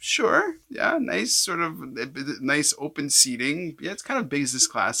class. Sure. Yeah, nice sort of nice open seating. Yeah, it's kind of business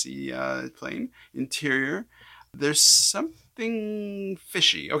classy plane interior. There's something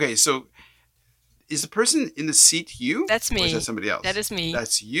fishy. Okay, so is the person in the seat you, That's or is that me. somebody That else? is me.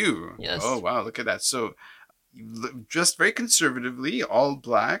 That's you. Oh Yes. wow, look at that. So dressed very conservatively, all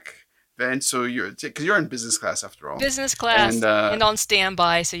black. And so you're because you're in business class after all, Business and class and on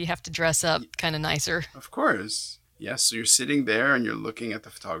standby, so you have to dress up kind of nicer. of course, yes. So you're sitting there and you're looking at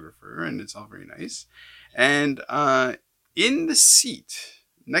the photographer, and it's all very nice. And in the seat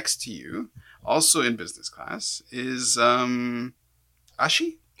next to you, also in business class, is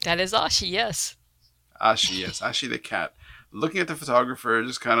Ashi. That is Ashi, yes. Ashi, yes, Ashi the cat, looking at the photographer,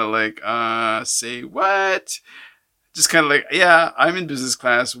 just kind of like, say what? Just kind of like, yeah, I'm in business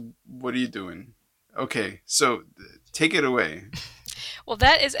class. What are you doing? Okay, so take it away. Well,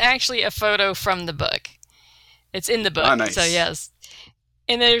 that is actually a photo from the book. It's in the Ah, book, so nice. yes.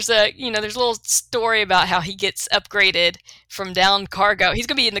 And there's a little story about how he gets upgraded from down cargo. He's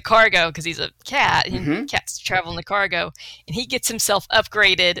gonna be in the cargo because he's a cat, and Mm-hmm. cats travel in the cargo, and he gets himself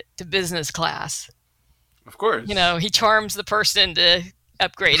upgraded to business class. Of course. He charms the person to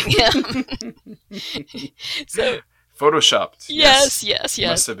upgrading him. So Photoshopped. yes, Yes. yes, Must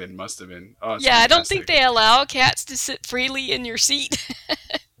yes. have been. Must have been. Oh, it's Yeah, I don't think fantastic. they allow cats to sit freely in your seat.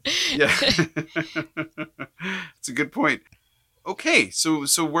 Yeah. It's a good point. Okay, so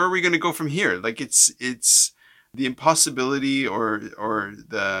where are we going to go from here? Like it's the impossibility or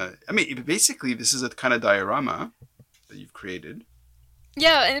the I mean basically this is a kind of diorama that you've created.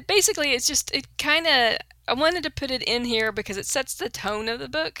 Yeah, and basically it's just it kind of I wanted to put it in here because it sets the tone of the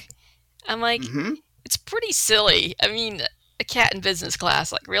book. I'm like, Mm-hmm. it's pretty silly. I mean, a cat in business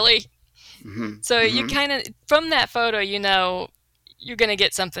class, like really? Mm-hmm. So you Mm-hmm. kind of from that photo, you're gonna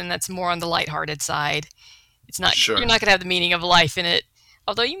get something that's more on the lighthearted side. You're Sure. not gonna have the meaning of life in it.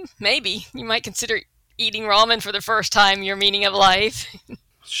 Although you might consider eating ramen for the first time your meaning of life.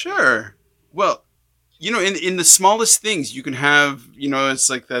 Sure. Well, in the smallest things, you can have, it's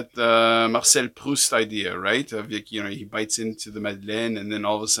like that Marcel Proust idea, right? Of like, he bites into the Madeleine, and then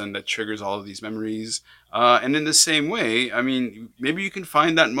all of a sudden that triggers all of these memories. And in the same way, I mean, maybe you can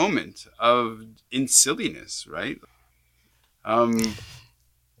find that moment of in silliness, right? Um,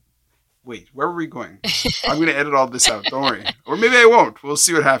 Wait, where were we going? I'm going to edit all this out. Don't worry. Or maybe I won't. We'll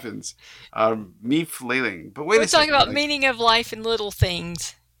see what happens. Me flailing. But wait We're a talking second. about Like, meaning of life in little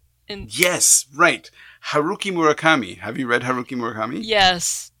things. And yes, right. Haruki Murakami. Have you read Haruki Murakami?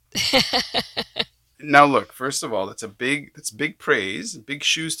 yes. Now look, first of all, that's big praise, big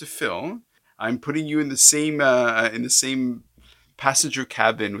shoes to fill. I'm putting you in the same passenger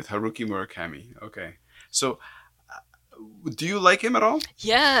cabin with Haruki Murakami. Okay. So, do you like him at all?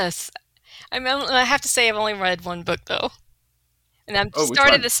 Yes. I have to say I've only read one book though. And I've Oh, which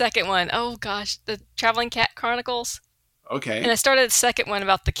started one? the second one. Oh gosh, the Traveling Cat Chronicles. And I Okay. started the second one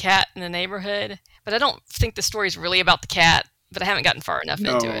about the cat in the neighborhood, but I don't think the story's really about the cat, but I haven't gotten far enough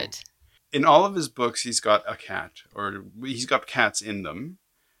into No. it. In all of his books, he's got a cat, or he's got cats in them.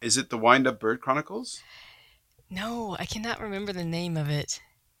 Is it the Wind Up Bird Chronicles? No, I cannot remember the name of it.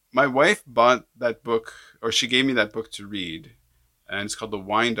 My wife bought that book, or she gave me that book to read, and it's called The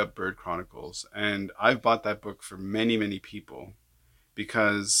Wind Up Bird Chronicles. And I've bought that book for many, many people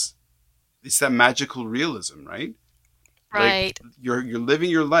because it's that magical realism, right? Like Right. you're living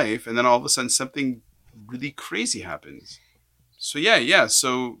your life, and then all of a sudden something really crazy happens. So yeah, yeah.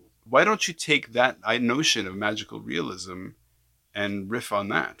 So why don't you take that notion of magical realism and riff on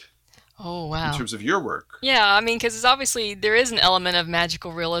that Oh, in wow. terms of your work? Yeah, I mean, because obviously there is an element of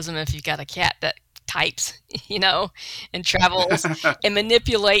magical realism if you've got a cat that types, and travels and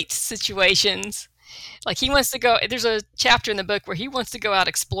manipulates situations. Like he wants to go, there's a chapter in the book where he wants to go out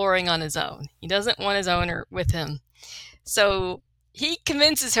exploring on his own. He doesn't want his owner with him. So he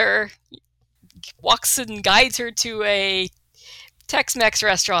convinces her, walks and guides her to a Tex Mex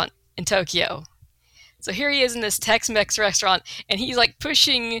restaurant in Tokyo. So here he is in this Tex-Mex restaurant, and he's like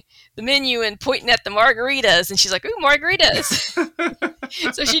pushing the menu and pointing at the margaritas, and she's like, "Ooh,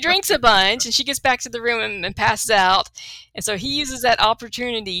 margaritas!" So she drinks a bunch, and she gets back to the room and passes out. And so he uses that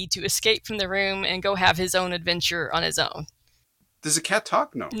opportunity to escape from the room and go have his own adventure on his own. Does a cat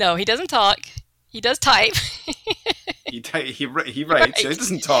talk? No. No, he doesn't talk. He does type. He writes. Yeah, he Right.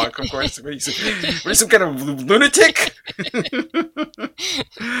 doesn't talk, of course. What are you, some kind of lunatic?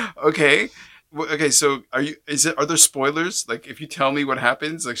 Okay. Okay. So are you? Are there spoilers? Like, if you tell me what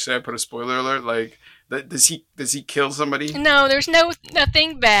happens, like, should I put a spoiler alert? Like, that does he kill somebody? No, there's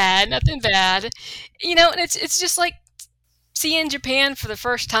nothing bad, nothing bad. And it's just like seeing Japan for the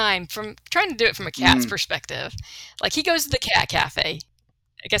first time, from trying to do it from a cat's perspective. Like, he goes to the cat cafe.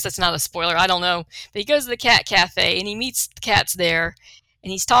 I guess that's not a spoiler. I don't know. But he goes to the cat cafe and he meets the cats there,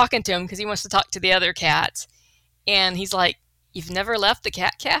 and he's talking to them because he wants to talk to the other cats. And he's like, "You've never left the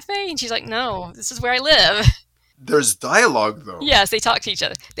cat cafe?" And she's like, "No, this is where I live." There's dialogue though. Yes, they talk to each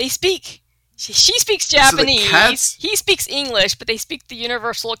other. They speak. She speaks So the Japanese. cats. He speaks English, but they speak the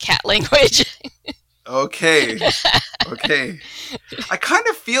universal cat language. Okay. Okay. I kind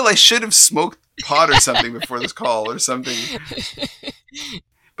of feel I should have smoked pot or something before this call or something.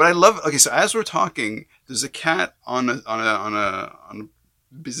 But I love. Okay, so as we're talking, there's a cat on a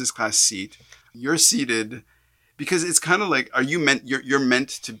business class seat. You're seated because it's kind of like, are you meant? You're meant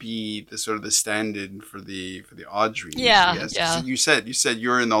to be the sort of the stand-in for the Audrey. Yeah, Yes. yeah. So you said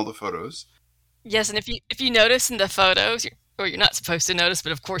you're in all the photos. Yes, and if you notice in the photos, or you're not supposed to notice,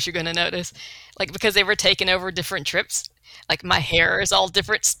 but of course you're going to notice, like, because they were taking over different trips. Like, my hair is all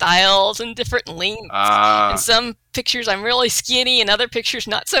different styles and different lengths. In some pictures I'm really skinny, and other pictures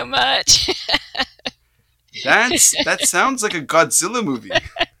not so much. That sounds like a Godzilla movie.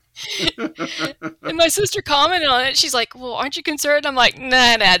 And my sister commented on it. She's like, "Well, aren't you concerned?" I'm like,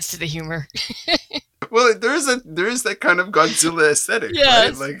 "Nah, it adds to the humor." Well, there is that kind of Godzilla aesthetic,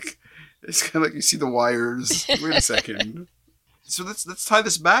 Yes. right? Like, it's kind of like you see the wires. Wait a second. So let's tie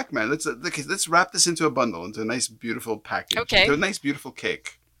this back, man. Let's wrap this into a bundle, into a nice, beautiful package, Okay. into a nice, beautiful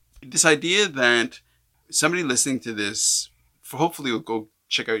cake. This idea that somebody listening to this, hopefully, will go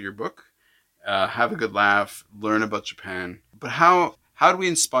check out your book, have a good laugh, learn about Japan. But how do we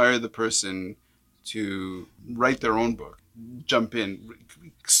inspire the person to write their own book, jump in,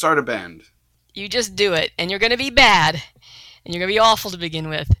 start a band? You just do it, and you're going to be bad, and you're going to be awful to begin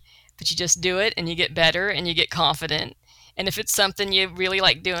with. But you just do it, and you get better, and you get confident. And if it's something you really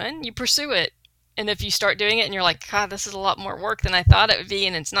like doing, you pursue it. And if you start doing it and you're like, "God, this is a lot more work than I thought it would be,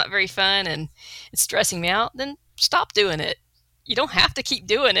 and it's not very fun, and it's stressing me out," then stop doing it. You don't have to keep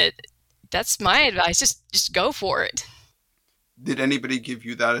doing it. That's my advice. Just go for it. Did anybody give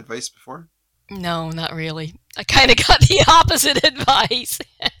you that advice before? No, not really. I kind of got the opposite advice.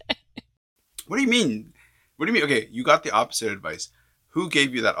 What do you mean? What do you mean? Okay, you got the opposite advice. Who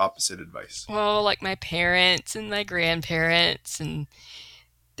gave you that opposite advice? Well, like my parents and my grandparents, and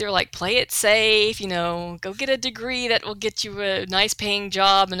they're like, "Play it safe, go get a degree that will get you a nice paying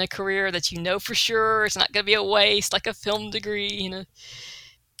job and a career that you know for sure it's not going to be a waste, like a film degree."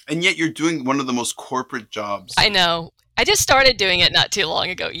 And yet you're doing one of the most corporate jobs. I know. I just started doing it not too long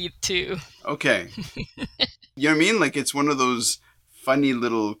ago, too. Okay. You know what I mean? Like, it's one of those funny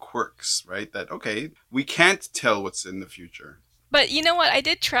little quirks, right? That, okay, we can't tell what's in the future. But you know what? I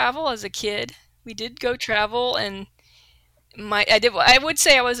did travel as a kid. We did go travel, and I would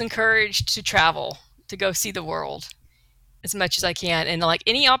say I was encouraged to travel, to go see the world as much as I can. And like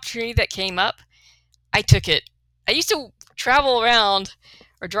any opportunity that came up, I took it. I used to travel around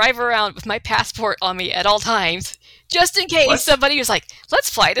or drive around with my passport on me at all times, just in case What? somebody was like, "Let's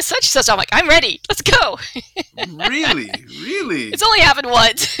fly to such and such." I'm like, "I'm ready. Let's go." Really? Really? It's only happened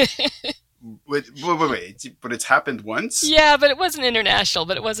once. Wait. But it's happened once? Yeah, but it wasn't international,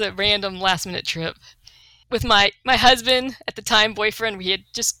 but it was a random last minute trip. With my husband, at the time boyfriend, we had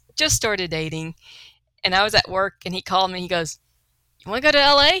just started dating, and I was at work, and he called me. He goes, "You want to go to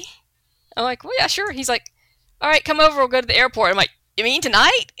LA?" I'm like, "Well, yeah, sure." He's like, "All right, come over. We'll go to the airport." I'm like, "You mean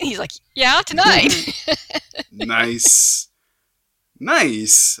tonight?" And he's like, "Yeah, tonight." Nice.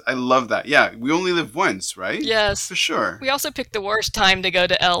 Nice. I love that. Yeah, we only live once, right? Yes. For sure. We also picked the worst time to go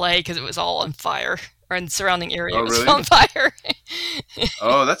to LA because it was all on fire, or in the surrounding area Oh, was really? on fire.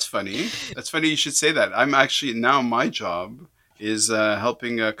 Oh, that's funny. That's funny you should say that. I'm actually, now my job is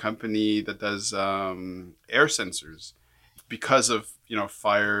helping a company that does air sensors because of,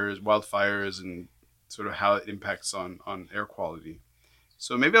 fires, wildfires, and sort of how it impacts on air quality.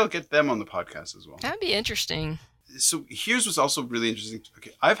 So maybe I'll get them on the podcast as well. That'd be interesting. So here's what's also really interesting.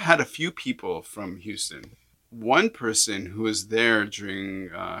 Okay, I've had a few people from Houston. One person who was there during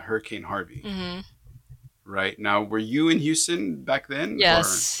Hurricane Harvey. Hmm. Right now, were you in Houston back then?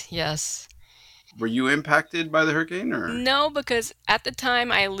 Yes, yes. Or were you impacted by the hurricane, or? No, because at the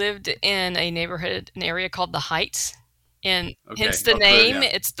time I lived in an area called the Heights, and Okay, hence the good, name. yeah.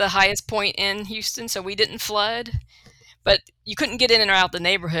 It's the highest point in Houston, so we didn't flood. But you couldn't get in and out the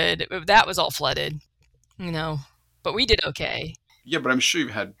neighborhood. That was all flooded, But we did okay. Yeah, but I'm sure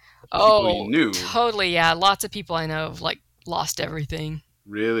you've had people you knew. Totally, yeah. Lots of people I know have lost everything.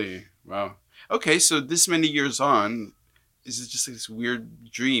 Really? Wow. Okay, so this many years on, is it just like this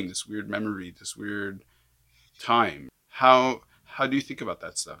weird dream, this weird memory, this weird time? How do you think about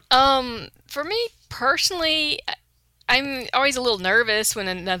that stuff? For me personally, I'm always a little nervous when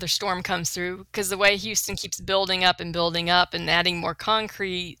another storm comes through because the way Houston keeps building up and adding more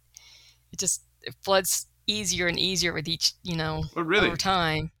concrete, it floods easier and easier with each, Oh, really? over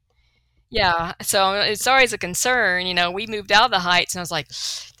time. Yeah, so it's always a concern. We moved out of the Heights, and I was like,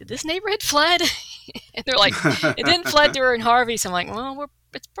 did this neighborhood flood? And they're like, it didn't flood during Harvey. So I'm like, well,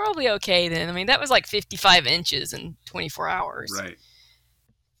 it's probably okay then. I mean, that was like 55 inches in 24 hours. Right.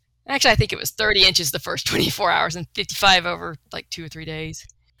 Actually, I think it was 30 inches the first 24 hours and 55 over like 2 or 3 days.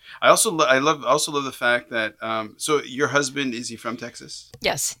 I also love the fact that so your husband, is he from Texas?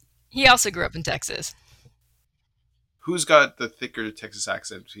 Yes, he also grew up in Texas. Who's got the thicker Texas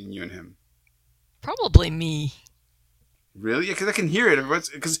accent between you and him? Probably me. Really? Because I can hear it.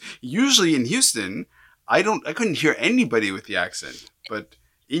 Because usually in Houston, I couldn't hear anybody with the accent, but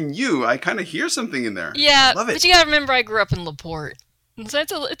in you, I kind of hear something in there. Yeah, I love it. but you gotta remember I grew up in LaPorte, so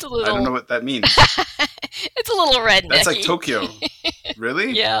it's a little. I don't know what that means. It's a little rednecky. That's like Tokyo.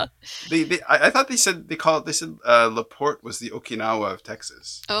 Really? Yeah. I thought they said LaPorte was the Okinawa of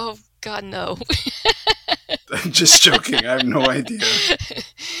Texas. Oh God, no. I'm just joking. I have no idea.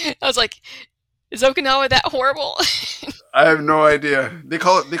 I was like, is Okinawa that horrible? I have no idea. They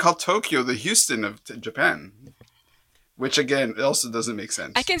call Tokyo the Houston of Japan, which again also doesn't make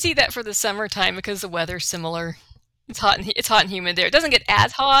sense. I can see that for the summertime because the weather's similar. It's hot and humid there. It doesn't get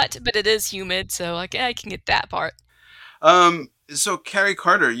as hot, but it is humid, so I can get that part. So Carrie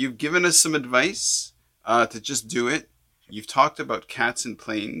Carter, you've given us some advice to just do it. You've talked about cats and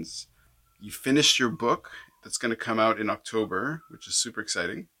planes. You finished your book that's going to come out in October, which is super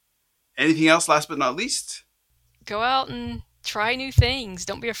exciting. Anything else, last but not least? Go out and try new things.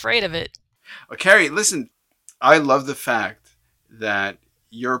 Don't be afraid of it. Oh, Carrie, listen, I love the fact that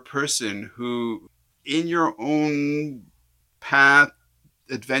you're a person who, in your own path,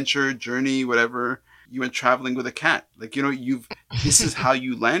 adventure, journey, whatever, you went traveling with a cat. Like, this is how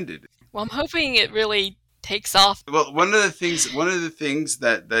you landed. Well, I'm hoping it really takes off. Well, one of the things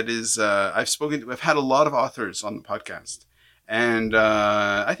that is, I've had a lot of authors on the podcast. And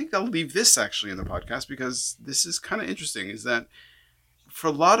I think I'll leave this actually in the podcast because this is kind of interesting, is that for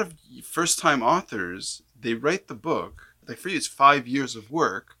a lot of first-time authors, they write the book. Like for you, it's 5 years of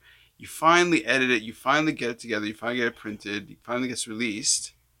work. You finally edit it. You finally get it together. You finally get it printed. It finally gets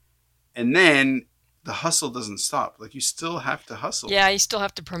released. And then the hustle doesn't stop. Like you still have to hustle. Yeah, you still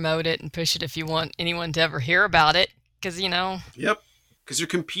have to promote it and push it if you want anyone to ever hear about it. Because, Yep. Because you're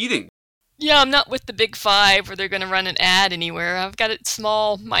competing. Yeah, I'm not with the big five where they're going to run an ad anywhere. I've got a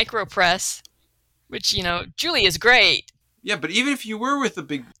small micro press, which, Julie is great. Yeah, but even if you were with the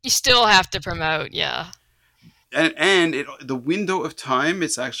big... You still have to promote, yeah. And the window of time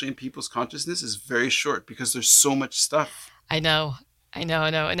it's actually in people's consciousness is very short because there's so much stuff. I know. And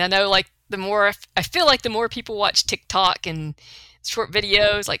I know, like, I feel like the more people watch TikTok and short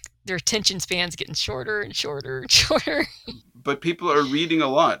videos, like, their attention span's getting shorter and shorter and shorter. But people are reading a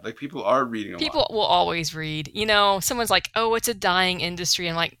lot. Like, people are reading a lot. People will always read. Someone's like, oh, it's a dying industry.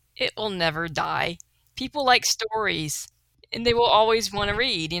 I'm like, it will never die. People like stories, and they will always want to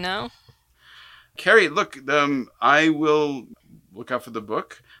read, Carrie, look, I will look out for the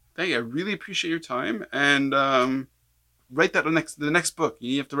book. Thank you. I really appreciate your time. And write that the next book.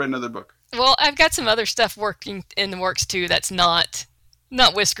 You have to write another book. Well, I've got some other stuff working in the works, too, that's not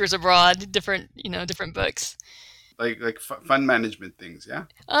Whiskers Abroad, different books. Like fund management things, yeah?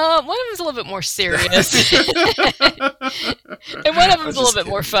 One of them's a little bit more serious. And one of them's a little bit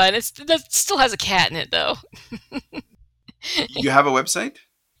more fun. That still has a cat in it, though. You have a website?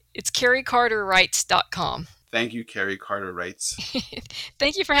 It's CarrieCarterWrites.com. Thank you, Carrie Carter Writes.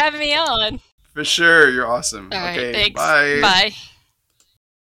 Thank you for having me on. For sure. You're awesome. All right, okay, thanks. bye. Bye.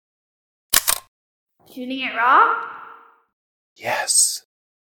 Shooting it raw? Yes.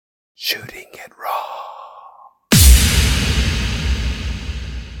 Shooting it raw.